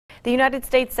The United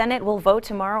States Senate will vote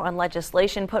tomorrow on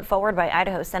legislation put forward by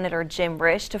Idaho Senator Jim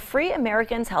Risch to free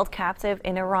Americans held captive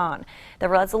in Iran. The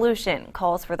resolution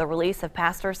calls for the release of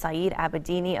Pastor Saeed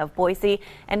Abedini of Boise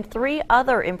and 3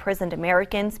 other imprisoned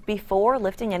Americans before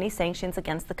lifting any sanctions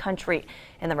against the country.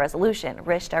 In the resolution,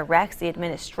 Risch directs the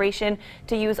administration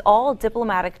to use all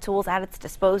diplomatic tools at its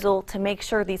disposal to make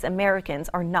sure these Americans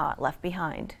are not left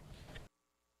behind.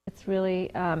 It's really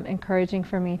encouraging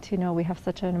for me to know we have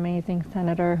such an amazing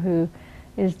senator who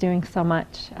is doing so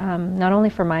much, not only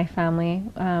for my family,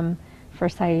 for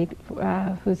Saeed,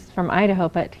 who's from Idaho,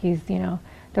 but the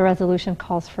resolution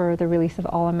calls for the release of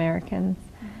all Americans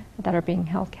that are being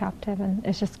held captive, and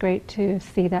it's just great to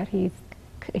see that he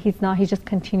just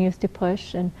continues to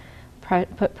push and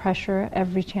put pressure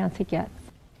every chance he gets.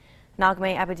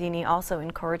 Naghmeh Abedini also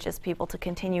encourages people to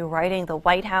continue writing the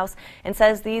White House and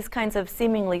says these kinds of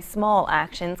seemingly small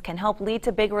actions can help lead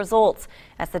to big results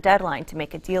as the deadline to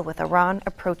make a deal with Iran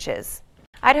approaches.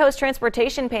 Idaho's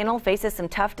transportation panel faces some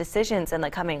tough decisions in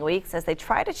the coming weeks as they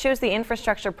try to choose the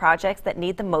infrastructure projects that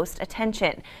need the most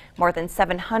attention. More than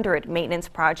 700 maintenance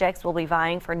projects will be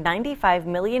vying for $95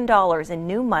 million in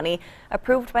new money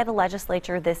approved by the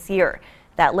legislature this year.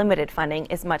 That limited funding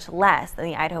is much less than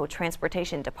the Idaho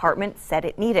Transportation Department said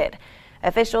it needed.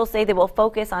 Officials say they will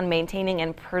focus on maintaining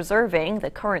and preserving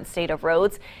the current state of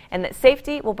roads and that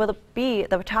safety will be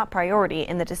the top priority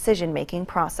in the decision-making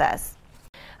process.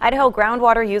 Idaho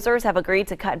groundwater users have agreed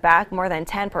to cut back more than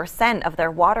 10% of their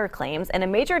water claims in a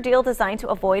major deal designed to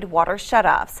avoid water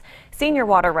shutoffs. Senior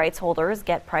water rights holders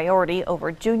get priority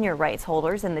over junior rights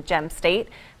holders in the Gem State,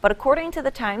 but according to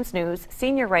the Times News,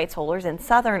 senior rights holders in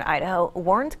southern Idaho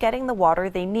weren't getting the water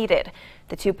they needed.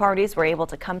 The two parties were able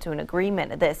to come to an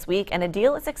agreement this week, and a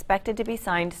deal is expected to be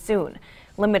signed soon.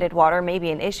 Limited water may be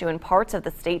an issue in parts of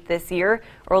the state this year.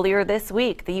 Earlier this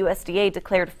week, the USDA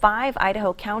declared 5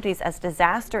 Idaho counties as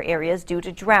disaster areas due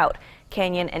to drought.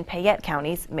 Canyon and Payette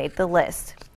counties made the list.